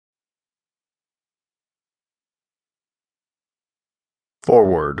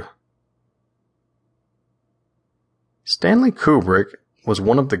Forward. Stanley Kubrick was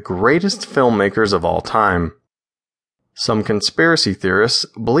one of the greatest filmmakers of all time. Some conspiracy theorists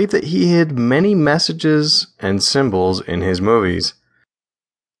believe that he hid many messages and symbols in his movies.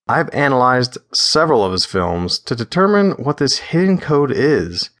 I've analyzed several of his films to determine what this hidden code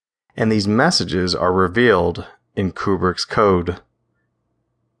is, and these messages are revealed in Kubrick's code.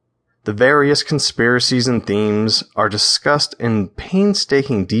 The various conspiracies and themes are discussed in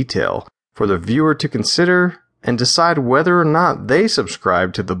painstaking detail for the viewer to consider and decide whether or not they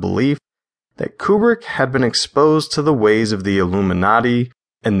subscribe to the belief that Kubrick had been exposed to the ways of the Illuminati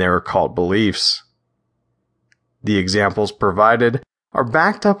and their occult beliefs. The examples provided are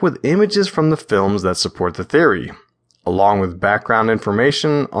backed up with images from the films that support the theory, along with background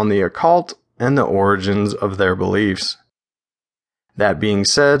information on the occult and the origins of their beliefs. That being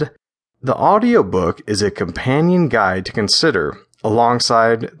said, the audiobook is a companion guide to consider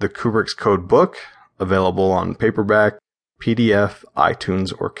alongside the Kubrick's Code book, available on paperback, PDF,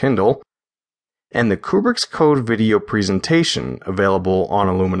 iTunes, or Kindle, and the Kubrick's Code video presentation available on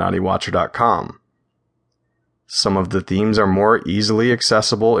IlluminatiWatcher.com. Some of the themes are more easily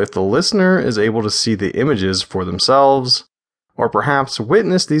accessible if the listener is able to see the images for themselves, or perhaps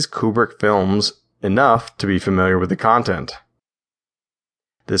witness these Kubrick films enough to be familiar with the content.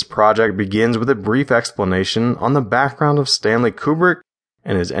 This project begins with a brief explanation on the background of Stanley Kubrick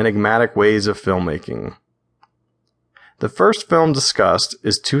and his enigmatic ways of filmmaking. The first film discussed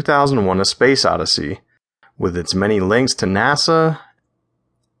is 2001: A Space Odyssey, with its many links to NASA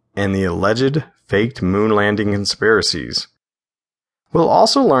and the alleged faked moon landing conspiracies. We'll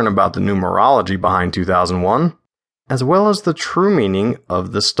also learn about the numerology behind 2001, as well as the true meaning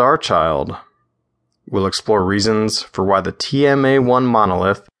of the Star Child. We'll explore reasons for why the TMA-1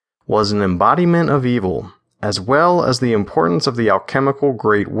 monolith was an embodiment of evil, as well as the importance of the alchemical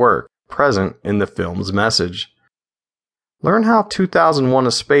great work present in the film's message. Learn how 2001: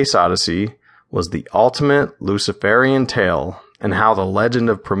 A Space Odyssey was the ultimate Luciferian tale, and how the legend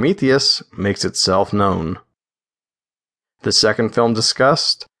of Prometheus makes itself known. The second film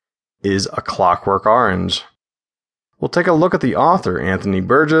discussed is A Clockwork Orange. We'll take a look at the author, Anthony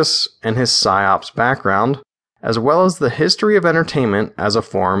Burgess, and his PSYOPs background, as well as the history of entertainment as a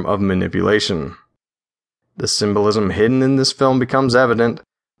form of manipulation. The symbolism hidden in this film becomes evident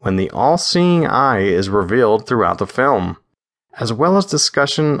when the all-seeing eye is revealed throughout the film, as well as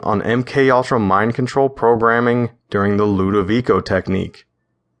discussion on MKUltra mind control programming during the Ludovico technique.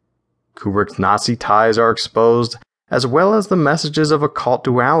 Kubrick's Nazi ties are exposed, as well as the messages of occult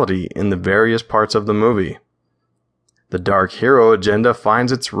duality in the various parts of the movie. The dark hero agenda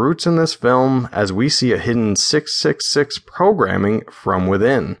finds its roots in this film as we see a hidden 666 programming from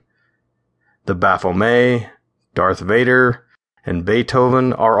within. The Baphomet, Darth Vader, and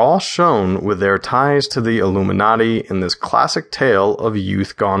Beethoven are all shown with their ties to the Illuminati in this classic tale of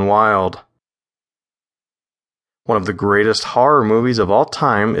youth gone wild. One of the greatest horror movies of all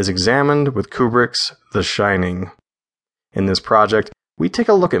time is examined with Kubrick's The Shining. In this project, we take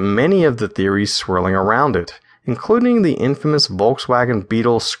a look at many of the theories swirling around it, including the infamous Volkswagen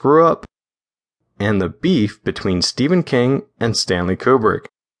Beetle screw-up and the beef between Stephen King and Stanley Kubrick.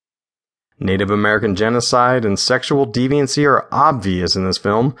 Native American genocide and sexual deviancy are obvious in this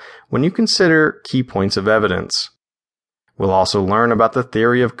film when you consider key points of evidence. We'll also learn about the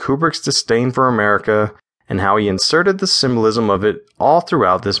theory of Kubrick's disdain for America and how he inserted the symbolism of it all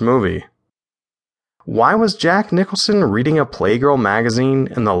throughout this movie. Why was Jack Nicholson reading a Playgirl magazine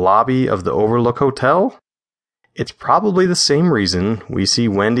in the lobby of the Overlook Hotel? It's probably the same reason we see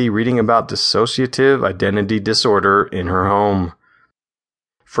Wendy reading about dissociative identity disorder in her home.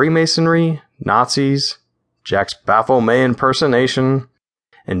 Freemasonry, Nazis, Jack's Baphomet impersonation,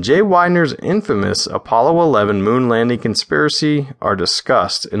 and Jay Weidner's infamous Apollo 11 moon landing conspiracy are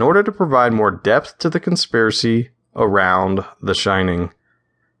discussed in order to provide more depth to the conspiracy around The Shining.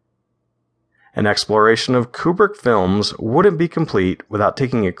 An exploration of Kubrick films wouldn't be complete without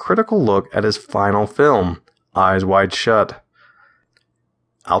taking a critical look at his final film, Eyes Wide Shut.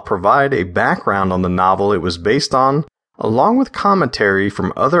 I'll provide a background on the novel it was based on, along with commentary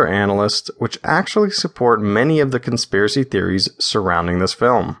from other analysts which actually support many of the conspiracy theories surrounding this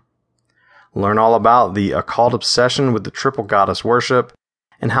film. Learn all about the occult obsession with the triple goddess worship,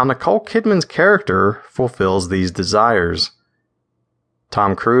 and how Nicole Kidman's character fulfills these desires.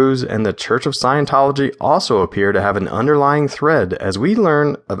 Tom Cruise and the Church of Scientology also appear to have an underlying thread as we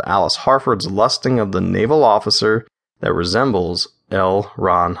learn of Alice Harford's lusting of the naval officer that resembles L.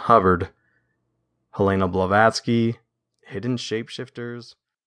 Ron Hubbard. Helena Blavatsky, Hidden Shapeshifters,